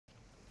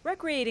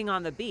Recreating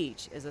on the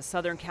beach is a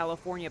Southern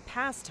California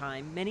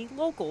pastime many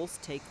locals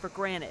take for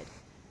granted.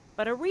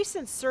 But a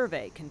recent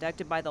survey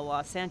conducted by the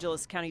Los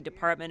Angeles County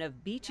Department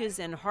of Beaches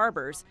and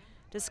Harbors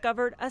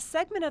discovered a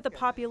segment of the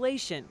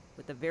population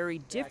with a very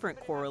different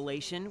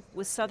correlation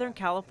with Southern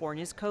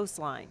California's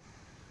coastline.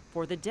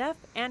 For the deaf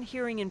and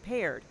hearing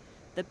impaired,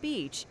 the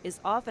beach is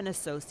often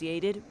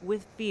associated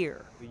with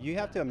fear. You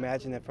have to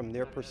imagine it from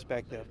their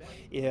perspective.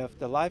 If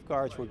the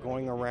lifeguards were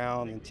going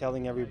around and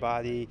telling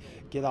everybody,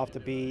 get off the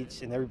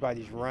beach, and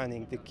everybody's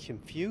running, the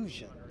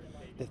confusion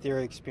that they're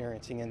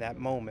experiencing in that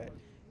moment.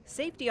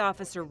 Safety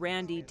Officer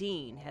Randy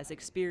Dean has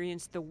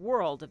experienced the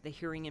world of the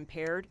hearing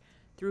impaired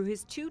through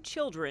his 2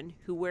 children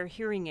who wear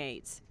hearing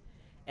aids.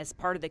 As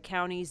part of the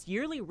county's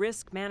yearly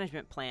risk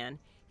management plan,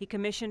 he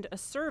commissioned a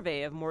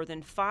survey of more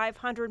than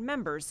 500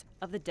 members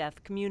of the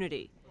deaf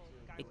community.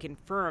 It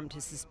confirmed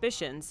his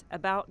suspicions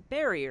about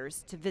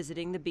barriers to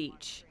visiting the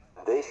beach.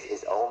 This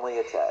is only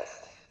a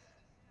test.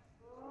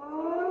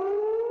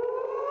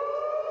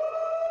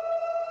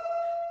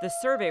 The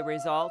survey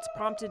results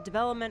prompted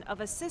development of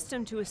a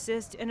system to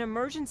assist in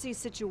emergency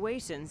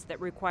situations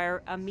that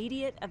require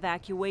immediate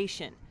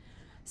evacuation.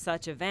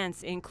 Such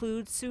events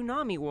include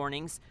tsunami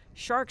warnings,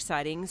 shark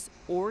sightings,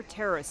 or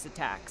terrorist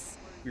attacks.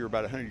 We were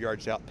about 100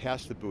 yards out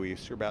past the buoy,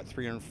 so we're about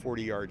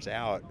 340 yards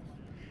out.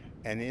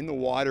 And in the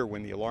water,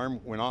 when the alarm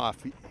went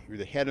off, with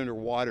the head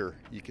underwater,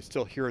 you could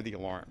still hear the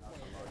alarm.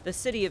 The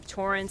city of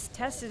Torrance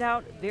tested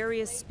out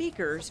various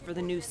speakers for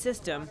the new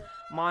system,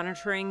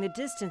 monitoring the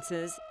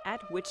distances at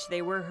which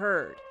they were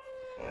heard.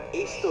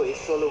 Esto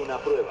es solo una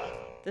prueba.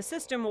 The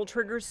system will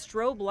trigger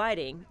strobe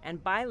lighting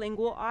and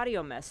bilingual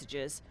audio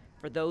messages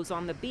for those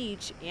on the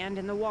beach and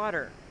in the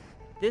water.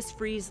 This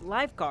frees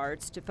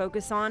lifeguards to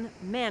focus on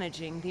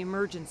managing the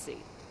emergency.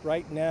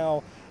 Right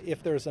now,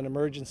 if there's an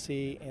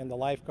emergency and the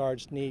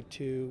lifeguards need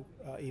to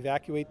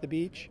evacuate the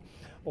beach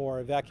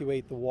or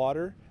evacuate the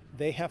water,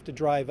 they have to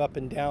drive up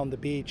and down the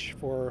beach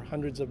for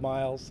hundreds of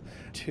miles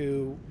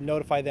to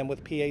notify them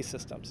with PA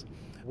systems.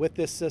 With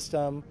this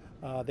system,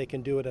 they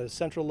can do it at a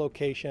central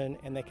location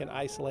and they can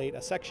isolate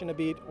a section of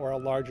beach or a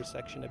larger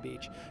section of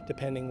beach,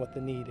 depending what the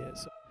need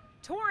is.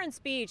 Torrance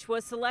Beach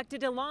was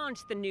selected to launch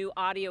the new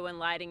audio and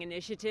lighting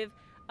initiative.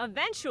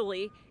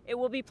 Eventually, it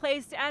will be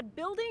placed at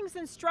buildings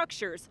and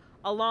structures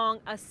along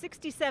a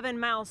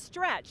 67-mile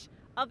stretch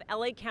of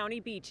LA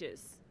County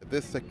beaches.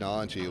 This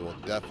technology will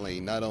definitely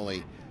not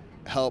only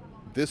help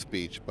this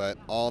beach, but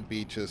all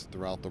beaches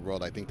throughout the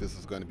world. I think this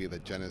is going to be the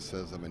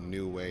genesis of a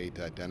new way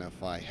to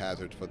identify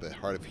hazards for the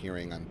hard of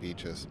hearing on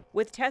beaches.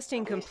 With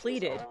testing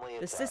completed,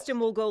 the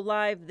system will go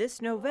live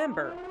this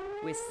November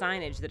with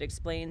signage that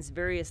explains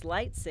various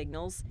light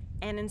signals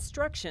and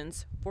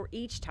instructions for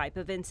each type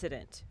of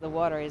incident. The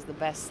water is the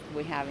best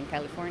we have in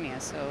California,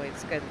 so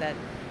it's good that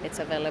it's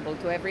available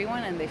to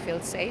everyone and they feel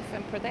safe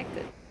and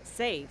protected.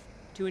 Safe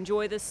to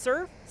enjoy the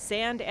surf,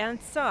 sand, and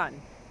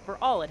sun for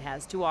all it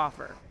has to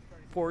offer.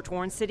 For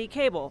Torrance City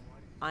Cable,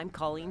 I'm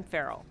Colleen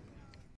Farrell.